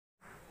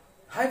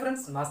Hi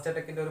friends,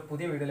 MasterTech ഒരു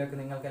പുതിയ വീഡിയോയിലേക്ക്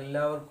നിങ്ങൾക്ക്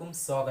എല്ലാവർക്കും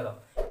സ്വാഗതം.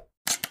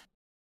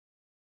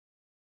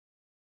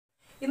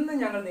 ഇന്ന്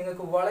ഞങ്ങൾ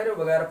നിങ്ങൾക്ക് വളരെ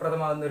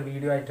ഉപകാരപ്രദമാകുന്ന ഒരു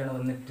വീഡിയോ ആയിട്ടാണ്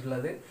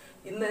വന്നിട്ടുള്ളത്.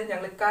 ഇന്ന്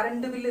ഞങ്ങൾ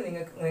കറണ്ട് ബില്ല്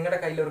നിങ്ങളുടെ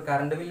കയ്യിൽ ഒരു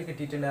കറണ്ട് ബില്ല്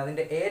കിട്ടിയിട്ടുണ്ട്.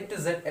 അതിന്റെ A to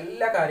Z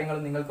എല്ലാ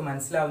കാര്യങ്ങളും നിങ്ങൾക്ക്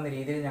മനസ്സിലാവുന്ന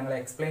രീതിയിൽ ഞങ്ങൾ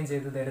എക്സ്പ്ലെയിൻ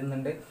ചെയ്ത്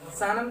തരുന്നുണ്ട്.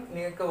 അവസാനം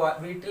നിങ്ങൾക്ക്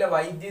വീട്ടിലെ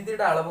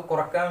വൈദ്യുതിയുടെ അളവ്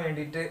കുറക്കാൻ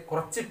വേണ്ടിയിട്ട്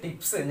കുറച്ച്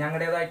ടിപ്സ്,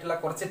 ഞങ്ങളുടേതായിട്ടുള്ള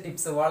കുറച്ച്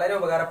ടിപ്സ്, വളരെ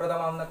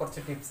ഉപകാരപ്രദമാകുന്ന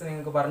കുറച്ച് ടിപ്സ്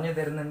നിങ്ങൾക്ക് പറഞ്ഞു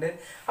തരുന്നുണ്ട്.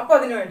 അപ്പോൾ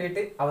അതിന്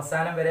വേണ്ടിയിട്ട്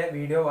അവസാനം വരെ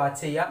വീഡിയോ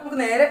വാച്ച് ചെയ്യുക. നമുക്ക്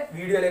നേരെ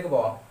വീഡിയോയിലേക്ക്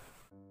പോകാം.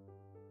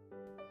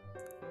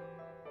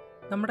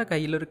 നമ്മുടെ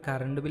കയ്യിലൊരു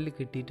കറണ്ട് ബില്ല്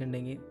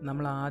കിട്ടിയിട്ടുണ്ടെങ്കിൽ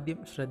നമ്മൾ ആദ്യം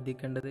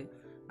ശ്രദ്ധിക്കേണ്ടത്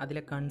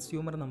അതിലെ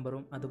കൺസ്യൂമർ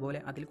നമ്പറും അതുപോലെ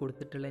അതിൽ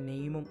കൊടുത്തിട്ടുള്ള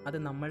നെയിമും അത്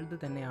നമ്മളത്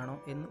തന്നെയാണോ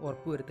എന്ന്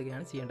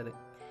ഉറപ്പുവരുത്തുകയാണ് ചെയ്യേണ്ടത്.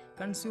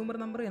 കൺസ്യൂമർ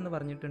നമ്പർ എന്ന്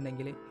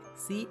പറഞ്ഞിട്ടുണ്ടെങ്കിൽ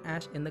C#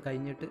 എന്ന്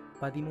കഴിഞ്ഞിട്ട്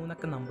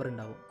 13 നമ്പർ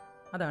ഉണ്ടാവും.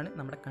 അതാണ്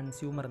നമ്മുടെ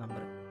കൺസ്യൂമർ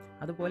നമ്പർ.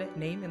 അതുപോലെ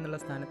നെയിം എന്നുള്ള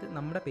സ്ഥാനത്ത്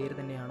നമ്മുടെ പേര്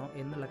തന്നെയാണോ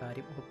എന്നുള്ള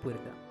കാര്യം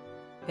ഉറപ്പുവരുത്തുക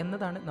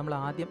എന്നതാണ് നമ്മൾ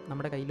ആദ്യം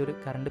നമ്മുടെ കയ്യിലൊരു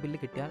കറണ്ട് ബില്ല്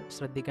കിട്ടിയാൽ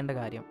ശ്രദ്ധിക്കേണ്ട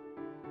കാര്യം.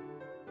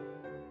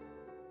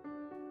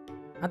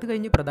 അത്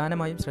കഴിഞ്ഞ്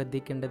പ്രധാനമായും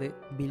ശ്രദ്ധിക്കേണ്ടത്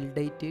bill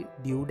date,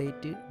 due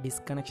date,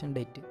 disconnection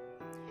date.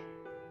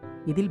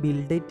 ഇതിൽ ബിൽ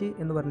ഡേറ്റ്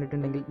എന്ന്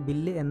പറഞ്ഞിട്ടുണ്ടെങ്കിൽ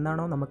ബില്ല്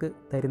എന്നാണോ നമുക്ക്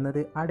തരുന്നത്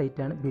ആ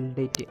ഡേറ്റാണ് ബിൽ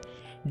ഡേറ്റ്.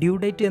 ഡ്യൂ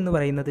ഡേറ്റ് എന്ന്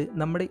പറയുന്നത്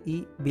നമ്മുടെ ഈ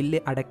ബില്ല്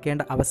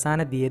അടയ്ക്കേണ്ട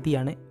അവസാന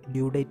തീയതിയാണ്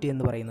ഡ്യൂ ഡേറ്റ്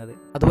എന്ന് പറയുന്നത്.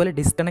 അതുപോലെ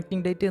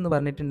ഡിസ്കണക്റ്റിംഗ് ഡേറ്റ് എന്ന്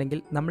പറഞ്ഞിട്ടുണ്ടെങ്കിൽ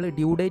നമ്മൾ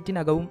ഡ്യൂ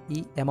ഡേറ്റിനകവും ഈ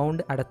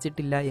എമൗണ്ട്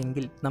അടച്ചിട്ടില്ല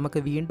എങ്കിൽ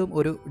നമുക്ക് വീണ്ടും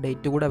ഒരു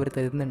ഡേറ്റ് കൂടെ അവർ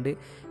തരുന്നുണ്ട്,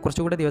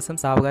 കുറച്ചുകൂടെ ദിവസം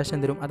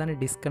സാവകാശം തരും. അതാണ്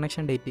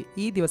ഡിസ്കണക്ഷൻ ഡേറ്റ്.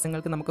 ഈ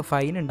ദിവസങ്ങൾക്ക് നമുക്ക്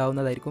ഫൈൻ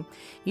ഉണ്ടാവുന്നതായിരിക്കും.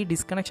 ഈ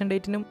ഡിസ്കണക്ഷൻ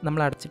ഡേറ്റിനും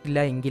നമ്മൾ അടച്ചിട്ടില്ല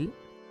എങ്കിൽ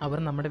അവർ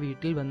നമ്മുടെ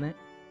വീട്ടിൽ വന്ന്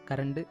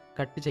കറണ്ട്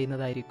കട്ട്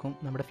ചെയ്യുന്നതായിരിക്കും,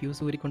 നമ്മുടെ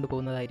ഫ്യൂസ് ഊരിക്കൊണ്ട്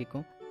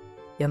പോകുന്നതായിരിക്കും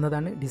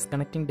എന്നതാണ്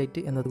ഡിസ്കണക്റ്റിംഗ്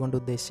ഡേറ്റ് എന്നതുകൊണ്ട്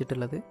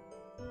ഉദ്ദേശിച്ചിട്ടുള്ളത്.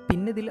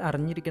 പിന്നെ ഇതിൽ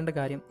അറിഞ്ഞിരിക്കേണ്ട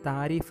കാര്യം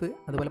താരിഫ്,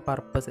 അതുപോലെ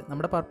പർപ്പസ്.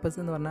 നമ്മുടെ പർപ്പസ്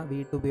എന്ന് പറഞ്ഞാൽ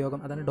വീട്ടുപയോഗം,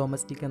 അതാണ്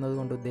ഡൊമസ്റ്റിക്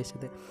എന്നതുകൊണ്ട്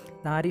ഉദ്ദേശിച്ചത്.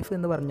 താരിഫ്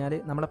എന്ന് പറഞ്ഞാൽ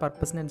നമ്മുടെ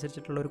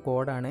പർപ്പസിനനുസരിച്ചിട്ടുള്ള ഒരു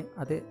കോഡാണ്.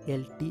 അത്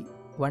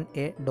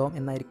LT1A ഡോം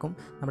എന്നായിരിക്കും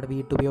നമ്മുടെ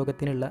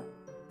വീട്ടുപയോഗത്തിനുള്ള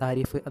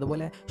താരിഫ്.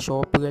 അതുപോലെ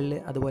ഷോപ്പുകളിൽ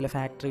അതുപോലെ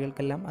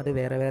ഫാക്ടറികൾക്കെല്ലാം അത്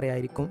വേറെ വേറെ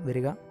ആയിരിക്കും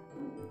വരിക.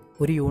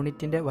 ഒരു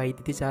യൂണിറ്റിൻ്റെ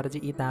വൈദ്യുതി ചാർജ്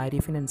ഈ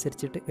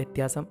താരിഫിനനുസരിച്ചിട്ട്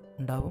വ്യത്യാസം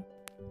ഉണ്ടാവും.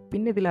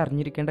 പിന്നെ ഇതിൽ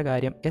അറിഞ്ഞിരിക്കേണ്ട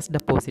കാര്യം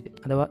ഡെപ്പോസിറ്റ്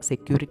അഥവാ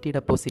സെക്യൂരിറ്റി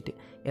ഡെപ്പോസിറ്റ്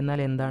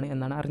എന്നാൽ എന്താണ്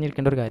എന്നാണ്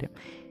അറിഞ്ഞിരിക്കേണ്ട ഒരു കാര്യം.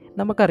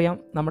 നമുക്കറിയാം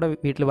നമ്മുടെ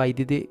വീട്ടിൽ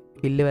വൈദ്യുതി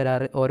ബില്ല്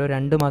വരാറ് ഓരോ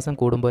 2 മാസം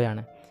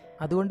കൂടുമ്പോഴാണ്.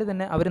 അതുകൊണ്ട്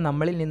തന്നെ അവർ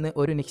നമ്മളിൽ നിന്ന്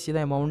ഒരു നിശ്ചിത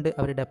എമൗണ്ട്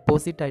അവർ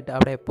ഡെപ്പോസിറ്റായിട്ട്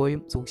അവിടെ എപ്പോഴും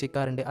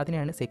സൂക്ഷിക്കാറുണ്ട്.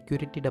 അതിനെയാണ്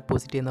സെക്യൂരിറ്റി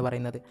ഡെപ്പോസിറ്റ് എന്ന്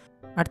പറയുന്നത്.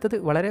 അടുത്തത്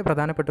വളരെ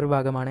പ്രധാനപ്പെട്ടൊരു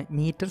ഭാഗമാണ്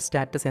മീറ്റർ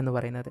സ്റ്റാറ്റസ് എന്ന്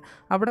പറയുന്നത്.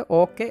 അവിടെ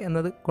ഓക്കെ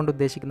എന്നത് കൊണ്ട്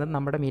ഉദ്ദേശിക്കുന്നത്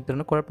നമ്മുടെ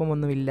മീറ്ററിന്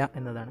കുഴപ്പമൊന്നുമില്ല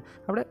എന്നതാണ്.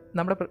 അവിടെ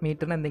നമ്മുടെ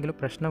മീറ്ററിന് എന്തെങ്കിലും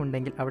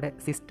പ്രശ്നമുണ്ടെങ്കിൽ അവിടെ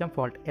സിസ്റ്റം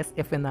ഫോൾട്ട്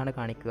SF എന്നാണ്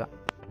കാണിക്കുക.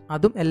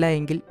 അതും അല്ല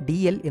എങ്കിൽ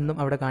DL എന്നും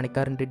അവിടെ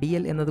കാണിക്കാറുണ്ട്.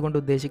 DL എന്നതുകൊണ്ട്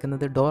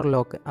ഉദ്ദേശിക്കുന്നത് ഡോർ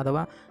ലോക്ക്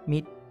അഥവാ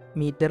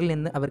മീറ്ററിൽ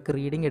നിന്ന് അവർക്ക്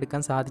റീഡിംഗ്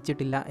എടുക്കാൻ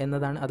സാധിച്ചിട്ടില്ല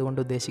എന്നതാണ് അതുകൊണ്ട്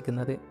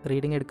ഉദ്ദേശിക്കുന്നത്.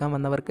 റീഡിംഗ് എടുക്കാൻ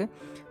വന്നവർക്ക്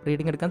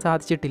റീഡിംഗ് എടുക്കാൻ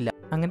സാധിച്ചിട്ടില്ല.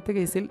 അങ്ങനത്തെ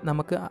കേസിൽ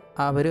നമുക്ക്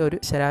അവർ ഒരു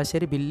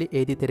ശരാശരി ബില്ല്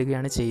എഴുതി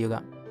തരികയാണ് ചെയ്യുക.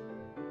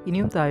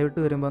 ഇനിയും താഴോട്ട്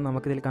വരുമ്പോൾ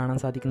നമുക്കിതിൽ കാണാൻ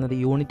സാധിക്കുന്നത്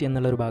യൂണിറ്റ്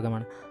എന്നുള്ളൊരു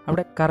ഭാഗമാണ്.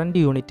 അവിടെ current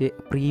unit,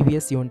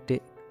 previous unit,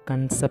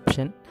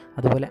 consumption,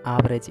 അതുപോലെ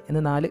ആവറേജ്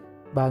എന്ന് 4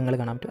 ഭാഗങ്ങൾ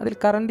കാണാൻ പറ്റും. അതിൽ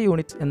കറണ്ട്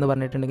യൂണിറ്റ് എന്ന്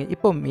പറഞ്ഞിട്ടുണ്ടെങ്കിൽ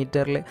ഇപ്പോൾ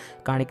മീറ്ററിൽ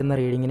കാണിക്കുന്ന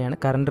റീഡിങ്ങിനെയാണ്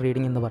കറണ്ട്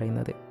റീഡിംഗ് എന്ന്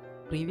പറയുന്നത്.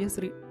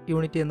 പ്രീവിയസ്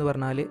യൂണിറ്റ് എന്ന്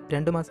പറഞ്ഞാൽ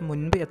 2 മാസം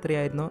മുൻപ്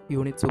എത്രയായിരുന്നോ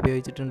യൂണിറ്റ്സ്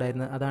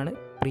ഉപയോഗിച്ചിട്ടുണ്ടായിരുന്നത് അതാണ്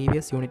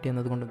പ്രീവിയസ് യൂണിറ്റ്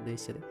എന്നതുകൊണ്ട്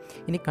ഉദ്ദേശിച്ചത്.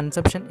 ഇനി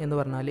കൺസപ്ഷൻ എന്ന്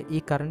പറഞ്ഞാൽ ഈ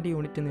കറണ്ട്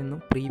യൂണിറ്റിൽ നിന്നും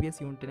പ്രീവിയസ്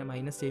യൂണിറ്റിനെ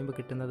മൈനസ് ചെയ്യുമ്പോൾ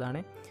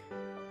കിട്ടുന്നതാണ്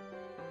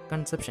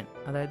കൺസപ്ഷൻ.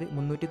 അതായത്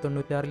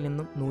 396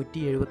 നിന്നും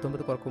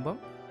 179 കുറക്കുമ്പോൾ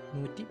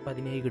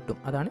 117 കിട്ടും.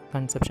 അതാണ്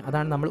കൺസപ്ഷൻ.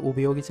 അതാണ് നമ്മൾ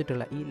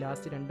ഉപയോഗിച്ചിട്ടുള്ള ഈ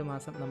ലാസ്റ്റ് 2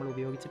 മാസം നമ്മൾ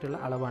ഉപയോഗിച്ചിട്ടുള്ള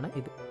അളവാണ്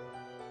ഇത്.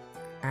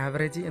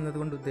 ആവറേജ്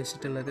എന്നതുകൊണ്ട്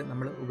ഉദ്ദേശിച്ചിട്ടുള്ളത്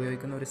നമ്മൾ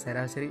ഉപയോഗിക്കുന്ന ഒരു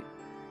ശരാശരി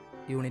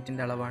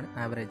യൂണിറ്റിൻ്റെ അളവാണ്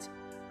ആവറേജ്.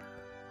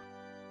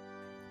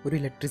 ഒരു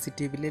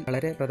ഇലക്ട്രിസിറ്റി ബില്ലിൽ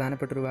വളരെ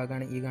പ്രധാനപ്പെട്ട ഒരു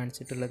ഭാഗമാണ് ഈ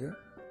കാണിച്ചിട്ടുള്ളത്.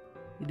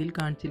 ഇതിൽ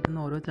കാണിച്ചിരിക്കുന്ന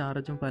ഓരോ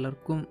ചാർജും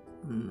പലർക്കും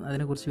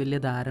അതിനെക്കുറിച്ച് വലിയ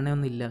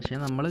ധാരണയൊന്നുമില്ല. പക്ഷേ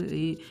നമ്മൾ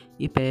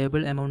ഈ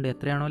പേയബിൾ എമൗണ്ട്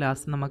എത്രയാണോ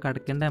ലാസ്റ്റ് നമുക്ക്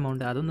അടയ്ക്കേണ്ട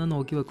എമൗണ്ട് അതൊന്ന്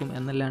നോക്കി വെക്കും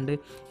എന്നല്ലാണ്ട്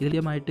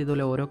ഇതിലുമായിട്ട്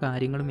ഇതുപോലെ ഓരോ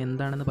കാര്യങ്ങളും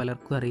എന്താണെന്ന്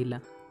പലർക്കും അറിയില്ല.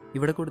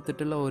 ഇവിടെ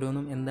കൊടുത്തിട്ടുള്ള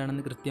ഓരോന്നും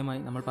എന്താണെന്ന് കൃത്യമായി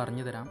നമ്മൾ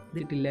പറഞ്ഞു തരാം.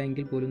 ഇതിട്ടില്ല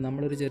എങ്കിൽ പോലും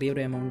നമ്മളൊരു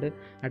ചെറിയൊരു എമൗണ്ട്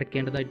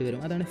അടയ്ക്കേണ്ടതായിട്ട് വരും.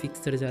 അതാണ്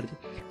ഫിക്സഡ് ചാർജ്.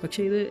 പക്ഷേ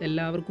ഇത്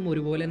എല്ലാവർക്കും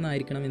ഒരുപോലെ ഒന്നും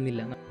ആയിരിക്കണം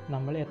എന്നില്ല.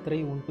 നമ്മൾ എത്ര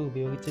യൂണിറ്റ്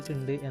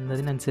ഉപയോഗിച്ചിട്ടുണ്ട്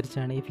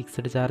എന്നതിനനുസരിച്ചാണ് ഈ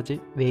ഫിക്സഡ് ചാർജ്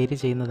വേരി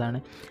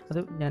ചെയ്യുന്നതാണ്. അത്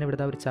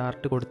ഞാനിവിടുത്തെ ഒരു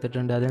ചാർട്ട്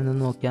കൊടുത്തിട്ടുണ്ട്. അതിൽ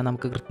നിന്ന് നോക്കിയാൽ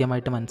നമുക്ക്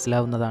കൃത്യമായിട്ട്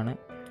മനസ്സിലാവുന്നതാണ്.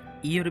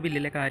 ഈ ഒരു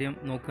ബില്ലിലെ കാര്യം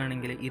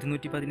നോക്കുകയാണെങ്കിൽ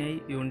 217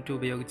 യൂണിറ്റ്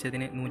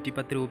ഉപയോഗിച്ചതിന്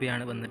 110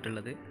 രൂപയാണ്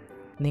വന്നിട്ടുള്ളത്.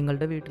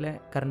 നിങ്ങളുടെ വീട്ടിലെ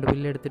കറണ്ട്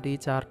ബില്ല് എടുത്തിട്ട് ഈ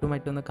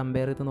ചാർട്ടുമായിട്ടൊന്ന്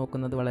കമ്പയർ ചെയ്ത്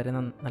നോക്കുന്നത് വളരെ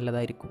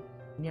നല്ലതായിരിക്കും.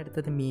 ഇനി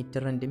അടുത്തത്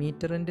മീറ്റർ റെൻറ്റ്.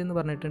 മീറ്റർ റെൻറ്റ് എന്ന്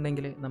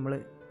പറഞ്ഞിട്ടുണ്ടെങ്കിൽ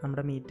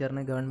നമ്മുടെ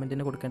മീറ്ററിന്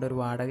ഗവൺമെൻറ്റിന് കൊടുക്കേണ്ട ഒരു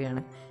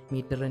വാടകയാണ്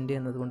മീറ്റർ റെൻറ്റ്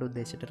എന്നതുകൊണ്ട്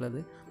ഉദ്ദേശിച്ചിട്ടുള്ളത്.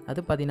 അത്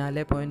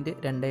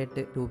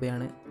 14.28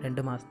 രൂപയാണ്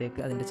 2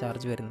 മാസത്തേക്ക് അതിൻ്റെ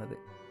ചാർജ് വരുന്നത്.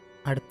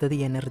 അടുത്തത്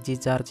എനർജി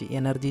ചാർജ്.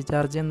 എനർജി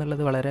ചാർജ്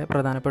എന്നുള്ളത് വളരെ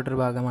പ്രധാനപ്പെട്ടൊരു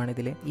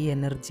ഭാഗമാണിതിൽ. ഈ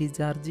എനർജി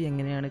ചാർജ്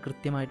എങ്ങനെയാണ്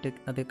കൃത്യമായിട്ട്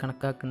അത്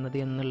കണക്കാക്കുന്നത്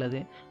എന്നുള്ളത്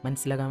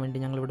മനസ്സിലാക്കാൻ വേണ്ടി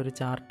ഞങ്ങളിവിടെ ഒരു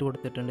ചാർട്ട്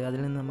കൊടുത്തിട്ടുണ്ട്.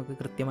 അതിൽ നിന്ന് നമുക്ക്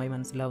കൃത്യമായി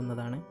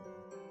മനസ്സിലാവുന്നതാണ്.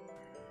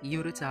 ഈ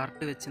ഒരു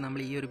ചാർട്ട് വെച്ച് നമ്മൾ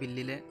ഈ ഒരു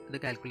ബില്ലിൽ അത്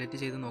കാൽക്കുലേറ്റ്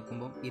ചെയ്ത്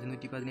നോക്കുമ്പോൾ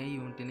 217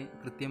 യൂണിറ്റിന്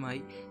കൃത്യമായി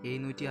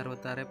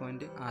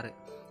 766.6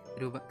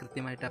 രൂപ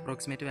കൃത്യമായിട്ട്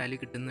അപ്രോക്സിമേറ്റ് വാല്യൂ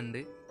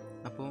കിട്ടുന്നുണ്ട്.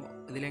 അപ്പോൾ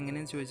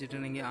ഇതിലെങ്ങനെയെന്ന്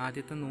ചോദിച്ചിട്ടുണ്ടെങ്കിൽ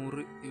ആദ്യത്തെ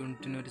 100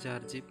 യൂണിറ്റിന് ഒരു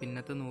ചാർജ്,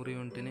 പിന്നത്തെ 100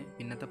 യൂണിറ്റിന്,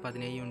 പിന്നത്തെ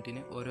 17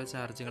 യൂണിറ്റിന് ഓരോ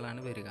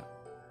ചാർജുകളാണ് വരിക.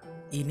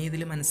 ഇനി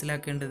ഇതിൽ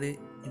മനസ്സിലാക്കേണ്ടത്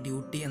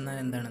ഡ്യൂട്ടി എന്നാൽ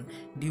എന്താണ്.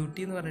 ഡ്യൂട്ടി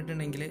എന്ന്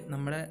പറഞ്ഞിട്ടുണ്ടെങ്കിൽ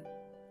നമ്മുടെ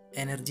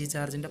എനർജി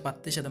ചാർജിൻ്റെ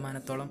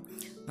 10%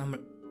 നമ്മൾ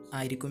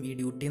ആയിരിക്കും ഈ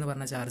ഡ്യൂട്ടി എന്ന്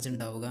പറഞ്ഞ ചാർജ്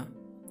ഉണ്ടാവുക.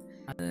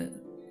 അത്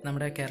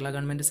നമ്മുടെ കേരള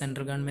ഗവൺമെൻറ്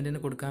സെൻട്രൽ ഗവൺമെൻറ്റിന്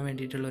കൊടുക്കാൻ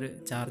വേണ്ടിയിട്ടുള്ളൊരു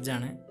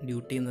ചാർജാണ്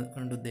ഡ്യൂട്ടി എന്ന്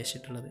കൊണ്ട്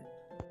ഉദ്ദേശിച്ചിട്ടുള്ളത്.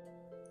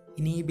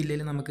 ഇനി ഈ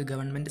ബില്ലിൽ നമുക്ക്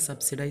ഗവൺമെൻറ്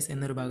സബ്സിഡൈസ്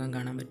എന്നൊരു ഭാഗം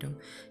കാണാൻ പറ്റും.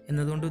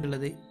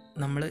 എന്നതുകൊണ്ടുള്ളത്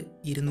നമ്മൾ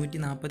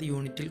 240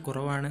 യൂണിറ്റിൽ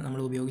കുറവാണ്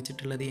നമ്മൾ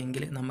ഉപയോഗിച്ചിട്ടുള്ളത്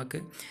എങ്കിൽ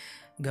നമുക്ക്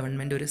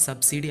ഗവൺമെൻറ് ഒരു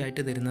സബ്സിഡി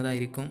ആയിട്ട്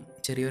തരുന്നതായിരിക്കും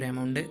ചെറിയൊരു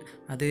എമൗണ്ട്.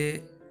 അത്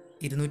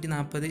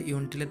 240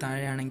 യൂണിറ്റിൽ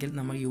താഴെയാണെങ്കിൽ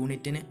നമ്മൾ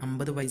യൂണിറ്റിന്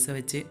 50 പൈസ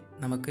വെച്ച്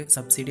നമുക്ക്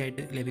സബ്സിഡി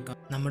ആയിട്ട് ലഭിക്കും.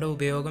 നമ്മുടെ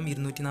ഉപയോഗം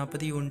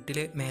 240 യൂണിറ്റിൽ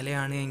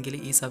മേലെയാണ് എങ്കിൽ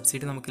ഈ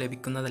സബ്സിഡി നമുക്ക്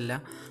ലഭിക്കുന്നതല്ല.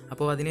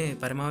 അപ്പോൾ അതിന്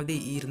പരമാവധി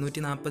ഈ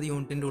 240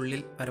 യൂണിറ്റിൻ്റെ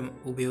ഉള്ളിൽ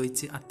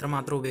ഉപയോഗിച്ച്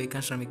അത്രമാത്രം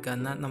ഉപയോഗിക്കാൻ ശ്രമിക്കുക.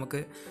 എന്നാൽ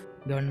നമുക്ക്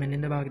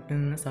ഗവൺമെൻറ്റിൻ്റെ ഭാഗത്ത്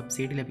നിന്ന്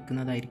സബ്സിഡി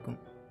ലഭിക്കുന്നതായിരിക്കും.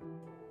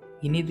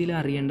 ഇനി ഇതിൽ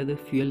അറിയേണ്ടത്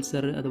ഫ്യൂൽ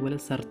സർ അതുപോലെ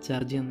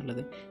സർചാർജ്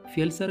എന്നുള്ളത്.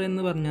 ഫ്യൂൽ സർ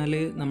എന്ന് പറഞ്ഞാൽ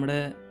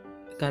നമ്മുടെ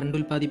കറണ്ട്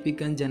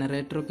ഉൽപ്പാദിപ്പിക്കാൻ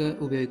ജനറേറ്ററൊക്കെ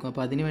ഉപയോഗിക്കും.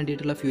 അപ്പോൾ അതിന്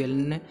വേണ്ടിയിട്ടുള്ള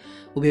ഫ്യൂവലിന്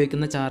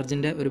ഉപയോഗിക്കുന്ന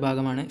ചാർജിൻ്റെ ഒരു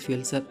ഭാഗമാണ്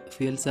ഫ്യൂൽ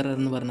സർ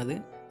എന്ന് പറഞ്ഞത്.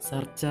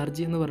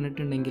 സർചാർജ് എന്ന്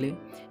പറഞ്ഞിട്ടുണ്ടെങ്കിൽ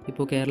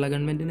ഇപ്പോൾ കേരള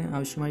ഗവൺമെൻറ്റിന്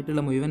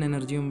ആവശ്യമായിട്ടുള്ള മുഴുവൻ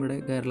എനർജിയും ഇവിടെ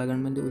കേരള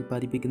ഗവൺമെൻറ്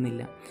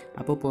ഉൽപ്പാദിപ്പിക്കുന്നില്ല.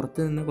 അപ്പോൾ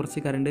പുറത്ത് നിന്ന് കുറച്ച്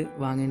കറണ്ട്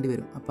വാങ്ങേണ്ടി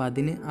വരും. അപ്പോൾ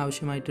അതിന്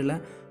ആവശ്യമായിട്ടുള്ള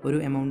ഒരു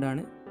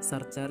എമൗണ്ടാണ്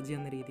സർചാർജ്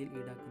എന്ന രീതിയിൽ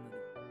ഈടാക്കുന്നത്.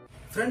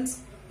 ഫ്രണ്ട്സ്,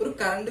 ഒരു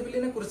കറണ്ട്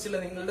ബില്ലിനെ കുറിച്ചുള്ള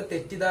നിങ്ങളുടെ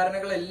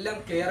തെറ്റിദ്ധാരണകളെല്ലാം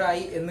ക്ലിയർ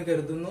ആയി എന്ന്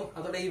കരുതുന്നു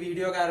അതോടെ ഈ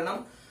വീഡിയോ കാരണം.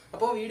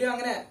 അപ്പോൾ വീഡിയോ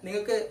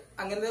നിങ്ങൾക്ക്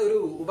അങ്ങനത്തെ ഒരു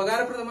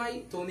ഉപകാരപ്രദമായി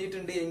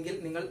തോന്നിയിട്ടുണ്ട് എങ്കിൽ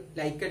നിങ്ങൾ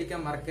ലൈക്ക് അടിക്കാൻ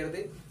മറക്കരുത്.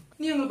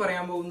 ഇനി ഞങ്ങൾ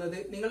പറയാൻ പോകുന്നത്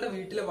നിങ്ങളുടെ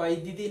വീട്ടിലെ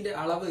വൈദ്യുതിന്റെ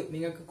അളവ്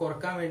നിങ്ങൾക്ക്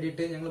കുറക്കാൻ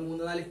വേണ്ടിയിട്ട് ഞങ്ങൾ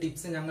 3-4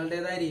 ടിപ്സ്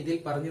ഞങ്ങളുടേതായ രീതിയിൽ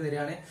പറഞ്ഞു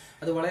തരികയാണ്.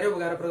 അത് വളരെ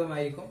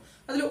ഉപകാരപ്രദമായിരിക്കും.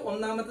 അതിൽ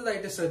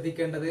ഒന്നാമത്തേതായിട്ട്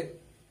ശ്രദ്ധിക്കേണ്ടത്,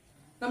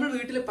 നമ്മൾ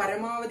വീട്ടിൽ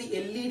പരമാവധി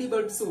LED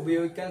ബൾബ്സ്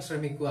ഉപയോഗിക്കാൻ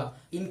ശ്രമിക്കുക.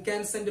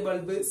 ഇൻകാൻസെന്റ്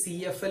ബൾബ്,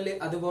 CFL,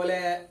 അതുപോലെ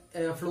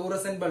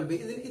ഫ്ലൂറസെന്റ് ബൾബ്,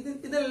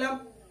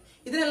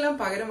 ഇതിനെല്ലാം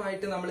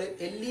പകരമായിട്ട് നമ്മൾ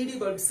LED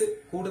ബൾബ്സ്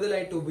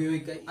കൂടുതലായിട്ട്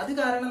ഉപയോഗിക്കുക. അത്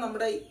കാരണം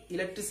നമ്മുടെ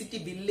ഇലക്ട്രിസിറ്റി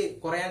ബില്ല്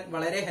കുറയാൻ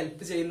വളരെ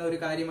ഹെൽപ്പ് ചെയ്യുന്ന ഒരു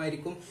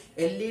കാര്യമായിരിക്കും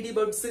LED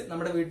ബൾബ്സ്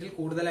നമ്മുടെ വീട്ടിൽ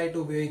കൂടുതലായിട്ട്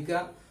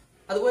ഉപയോഗിക്കുക.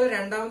 അതുപോലെ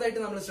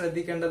രണ്ടാമതായിട്ട് നമ്മൾ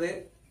ശ്രദ്ധിക്കേണ്ടത്,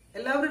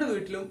 എല്ലാവരുടെ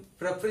വീട്ടിലും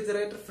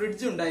റെഫ്രിജറേറ്റർ,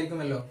 ഫ്രിഡ്ജ്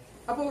ഉണ്ടായിരിക്കുമല്ലോ.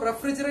 അപ്പോൾ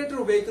റെഫ്രിജറേറ്റർ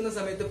ഉപയോഗിക്കുന്ന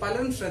സമയത്ത്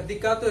പലരും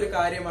ശ്രദ്ധിക്കാത്ത ഒരു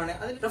കാര്യമാണ്,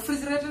 അതിൽ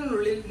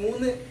റെഫ്രിജറേറ്ററിനുള്ളിൽ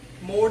 3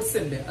 മോഡ്സ്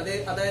ഉണ്ട്.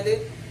 അതായത്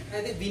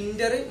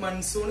വിന്റർ,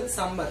 മൺസൂൺ,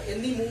 സമ്മർ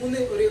എന്നീ 3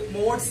 ഒരു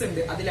മോഡ്സ്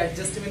ഉണ്ട് അതിൽ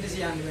അഡ്ജസ്റ്റ്മെന്റ്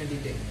ചെയ്യാൻ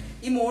വേണ്ടിയിട്ട്.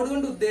 ഈ മോഡ്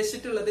കൊണ്ട്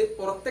ഉദ്ദേശിച്ചിട്ടുള്ളത്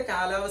പുറത്തെ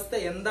കാലാവസ്ഥ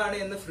എന്താണ്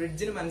എന്ന്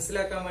ഫ്രിഡ്ജിന്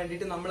മനസ്സിലാക്കാൻ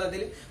വേണ്ടിയിട്ട് നമ്മൾ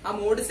അതിൽ ആ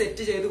മോഡ്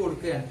സെറ്റ് ചെയ്ത്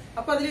കൊടുക്കുകയാണ്.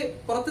 അപ്പൊ അതിൽ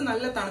പുറത്ത്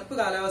നല്ല തണുപ്പ്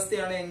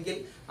കാലാവസ്ഥയാണ് എങ്കിൽ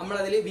നമ്മൾ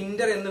അതിൽ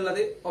വിന്റർ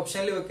എന്നുള്ളത്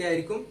ഓപ്ഷനിൽ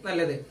വെക്കുകയായിരിക്കും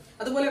നല്ലത്.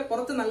 അതുപോലെ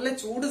പുറത്ത് നല്ല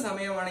ചൂട്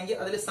സമയമാണെങ്കിൽ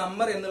അതിൽ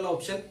സമ്മർ എന്നുള്ള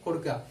ഓപ്ഷൻ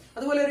കൊടുക്കുക.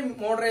 അതുപോലെ ഒരു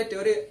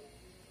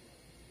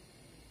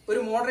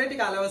മോഡറേറ്റ്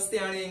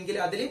കാലാവസ്ഥയാണ് എങ്കിൽ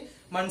അതിൽ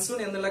മൺസൂൺ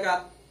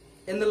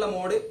എന്നുള്ള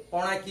മോഡ്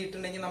ഓൺ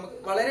ആക്കിയിട്ടുണ്ടെങ്കിൽ നമുക്ക്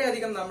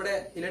വളരെയധികം നമ്മുടെ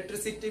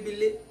ഇലക്ട്രിസിറ്റി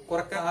ബില്ല്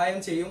കുറക്കാൻ സഹായം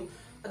ചെയ്യും.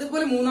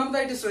 അതുപോലെ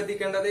മൂന്നാമതായിട്ട്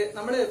ശ്രദ്ധിക്കേണ്ടത്,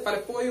 നമ്മൾ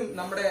പലപ്പോഴും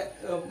നമ്മുടെ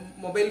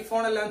മൊബൈൽ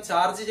ഫോൺ എല്ലാം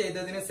ചാർജ്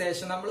ചെയ്തതിന്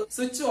ശേഷം നമ്മൾ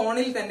സ്വിച്ച്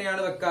ഓണിൽ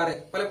തന്നെയാണ് വെക്കാറ്.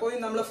 പലപ്പോഴും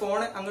നമ്മൾ ഫോൺ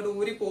അങ്ങോട്ട്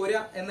ഊരി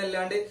പോരാ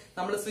എന്നല്ലാണ്ട്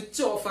നമ്മൾ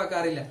സ്വിച്ച് ഓഫ്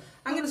ആക്കാറില്ല.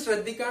 അങ്ങനെ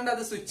ശ്രദ്ധിക്കാണ്ട്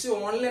അത് സ്വിച്ച്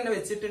ഓണിൽ തന്നെ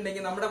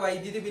വെച്ചിട്ടുണ്ടെങ്കിൽ നമ്മുടെ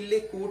വൈദ്യുതി ബില്ല്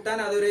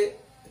കൂട്ടാൻ അതൊരു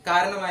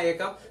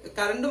കാരണമായേക്കാം.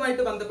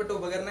 കറണ്ടുമായിട്ട് ബന്ധപ്പെട്ട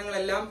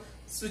ഉപകരണങ്ങളെല്ലാം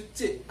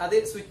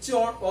സ്വിച്ച്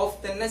ഓൺ ഓഫ്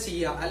തന്നെ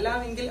ചെയ്യുക,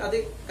 അല്ലാമെങ്കിൽ അത്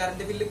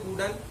കറണ്ട് ബില്ല്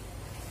കൂടാൻ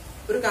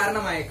ഒരു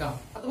കാരണമായേക്കാം.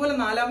 അതുപോലെ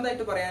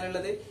നാലാമതായിട്ട്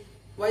പറയാനുള്ളത്,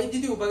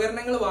 വൈദ്യുതി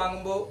ഉപകരണങ്ങൾ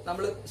വാങ്ങുമ്പോൾ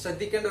നമ്മൾ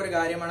ശ്രദ്ധിക്കേണ്ട ഒരു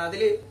കാര്യമാണ്,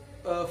 അതിൽ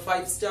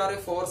 5 സ്റ്റാർ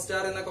 4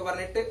 സ്റ്റാർ എന്നൊക്കെ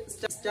പറഞ്ഞിട്ട്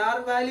സ്റ്റാർ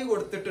വാല്യൂ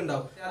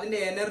കൊടുത്തിട്ടുണ്ടാവും. അതിന്റെ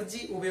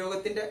എനർജി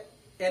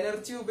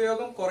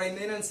ഉപയോഗം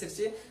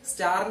കുറയുന്നതിനനുസരിച്ച്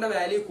സ്റ്റാറിന്റെ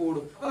വാല്യൂ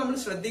കൂടും. അപ്പൊ നമ്മൾ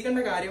ശ്രദ്ധിക്കേണ്ട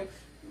കാര്യം,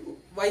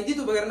 വൈദ്യുതി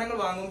ഉപകരണങ്ങൾ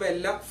വാങ്ങുമ്പോൾ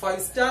എല്ലാം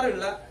 5 സ്റ്റാർ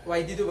ഉള്ള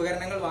വൈദ്യുതി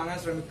ഉപകരണങ്ങൾ വാങ്ങാൻ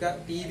ശ്രമിക്കുക.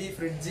 TV,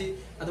 ഫ്രിഡ്ജ്,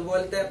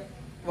 അതുപോലത്തെ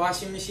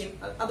വാഷിംഗ് മെഷീൻ,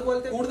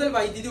 അതുപോലത്തെ കൂടുതൽ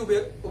വൈദ്യുതി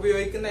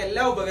ഉപയോഗിക്കുന്ന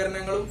എല്ലാ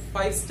ഉപകരണങ്ങളും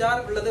 5 സ്റ്റാർ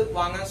ഉള്ളത്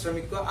വാങ്ങാൻ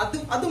ശ്രമിക്കുക.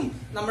 അതും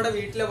നമ്മുടെ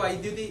വീട്ടിലെ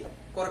വൈദ്യുതി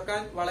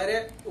കുറക്കാൻ വളരെ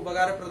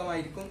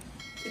ഉപകാരപ്രദമായിരിക്കും.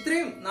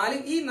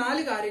 ഈ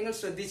 4 കാര്യങ്ങൾ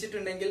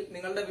ശ്രദ്ധിച്ചിട്ടുണ്ടെങ്കിൽ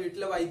നിങ്ങളുടെ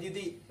വീട്ടിലെ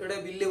വൈദ്യുതിയുടെ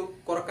ബില്ല്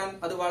കുറക്കാൻ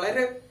അത്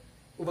വളരെ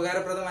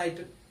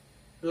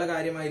ഉപകാരപ്രദമായിട്ടുള്ള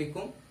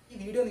കാര്യമായിരിക്കും. ഈ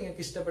വീഡിയോ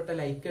നിങ്ങൾക്ക് ഇഷ്ടപ്പെട്ട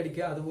ലൈക്ക്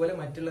അടിക്കുക, അതുപോലെ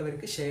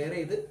മറ്റുള്ളവർക്ക് ഷെയർ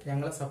ചെയ്ത്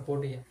ഞങ്ങളെ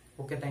സപ്പോർട്ട് ചെയ്യാം.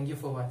 Okay, thank you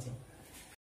for watching.